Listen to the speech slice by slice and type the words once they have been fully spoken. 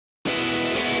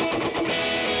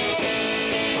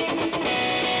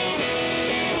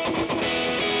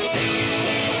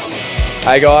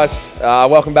Hey guys,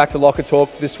 welcome back to Locker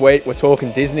Talk. This week we're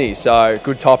talking Disney, so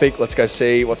good topic. Let's go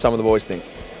see what some of the boys think.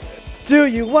 Do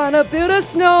you wanna build a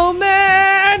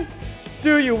snowman?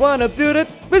 Do you wanna build it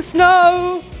with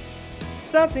snow?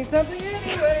 Something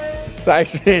anywhere.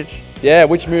 Thanks, Mitch. Yeah,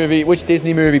 which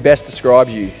Disney movie best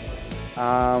describes you?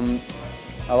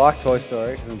 I like Toy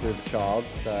Story because I'm a bit of a child,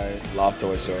 so... Love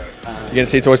Toy Story. You gonna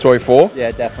see Toy Story 4?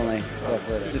 Yeah, definitely.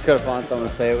 Just gotta find someone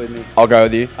to see it with me. I'll go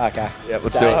with you. Okay. Yeah,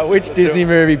 let's do it. Which Disney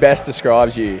movie best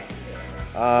describes you?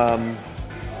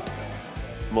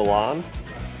 Milan.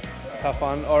 It's a tough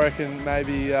one. I reckon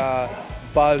maybe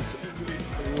Buzz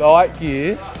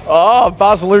Lightyear Oh,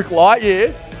 Buzz Luke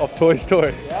Lightyear. of Toy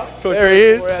Story. Yep. There he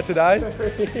is. We're out today.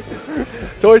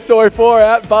 Toy Story 4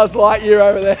 out, Buzz Lightyear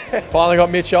over there. Finally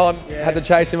got Mitch on, had to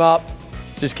chase him up.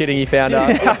 Just kidding, he found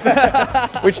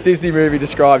us. Which Disney movie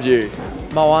describes you?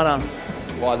 Moana.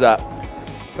 Why is that?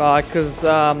 Because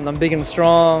I'm big and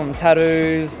strong, I'm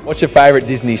tattoos. What's your favourite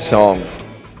Disney song?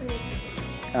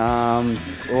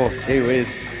 Oh, gee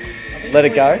whiz. Let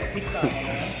It Go.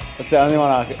 That's the only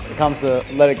one it comes to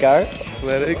Let It Go.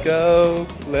 Let it go,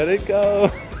 let it go.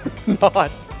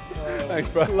 Nice. Thanks,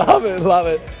 bro. Love it, love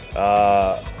it.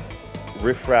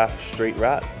 Riff Raff Street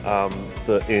Rat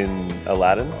in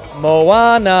Aladdin.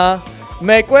 Moana,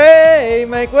 make way,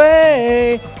 make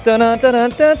way. Dun, dun,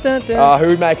 dun, dun, dun, dun. Who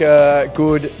would make a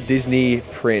good Disney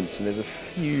prince? And there's a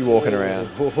few walking around.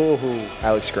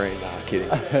 Alex Green, nah, kidding.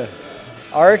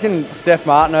 I reckon Steph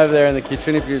Martin over there in the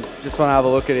kitchen, if you just want to have a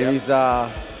look at him,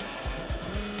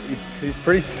 he's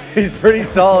pretty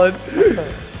solid.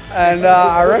 And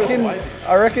I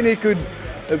reckon he could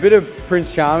a bit of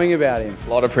Prince Charming about him. A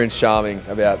lot of Prince Charming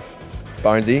about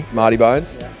Bonesy, Marty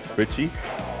Bones. Yeah. Richie.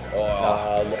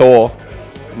 Thor.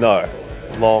 No.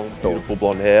 Long, beautiful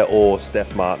blonde hair, or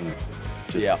Steph Martin.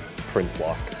 Just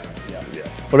Prince-like. Yeah.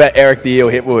 What about Eric the Eel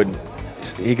Hitwood?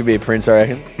 He could be a prince, I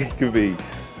reckon. He could be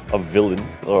a villain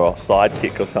or a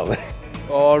sidekick or something.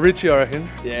 Oh, Richie, I reckon.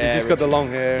 Yeah, He's just got the long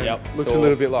hair. Yep. Looks Thor. a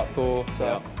little bit like Thor.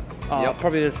 So.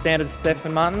 Probably the standard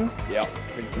Stephen Martin. Yep.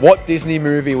 What Disney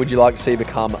movie would you like to see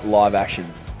become live action?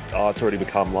 Oh, it's already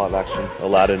become live action.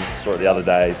 Aladdin, saw it the other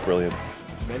day, brilliant.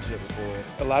 You mentioned it before.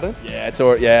 Aladdin? Yeah, it's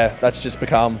already, yeah, that's just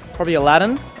become. Probably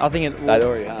Aladdin. I think it. That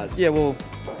already has. Yeah, well.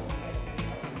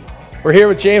 We're here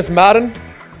with James Madden.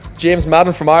 James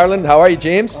Madden from Ireland. How are you,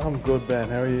 James? I'm good, Ben.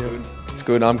 How are you? It's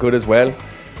good. I'm good as well.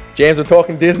 James, we're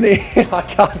talking Disney. I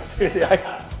can't do the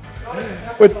accent.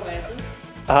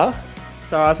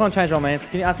 Sorry, I just want to change my answers.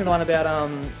 Can you ask me the one about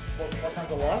what comes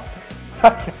to life?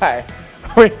 Okay.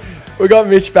 We got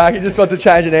Mitch back. He just wants to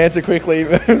change an answer quickly.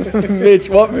 Mitch,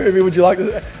 what movie would you like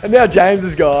to see? And now James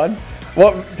is gone.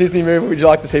 What Disney movie would you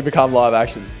like to see become live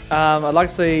action? I'd like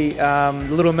to see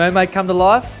Little Mermaid come to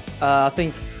life. I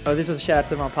think, this is a shout out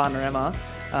to my partner Emma.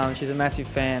 She's a massive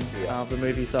fan of the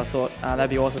movie, so I thought that'd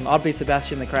be awesome. I'd be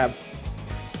Sebastian the Crab.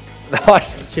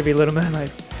 Nice. She'd be Little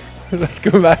Mermaid. That's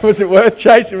good, mate. Was it worth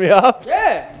chasing me up?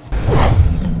 Yeah.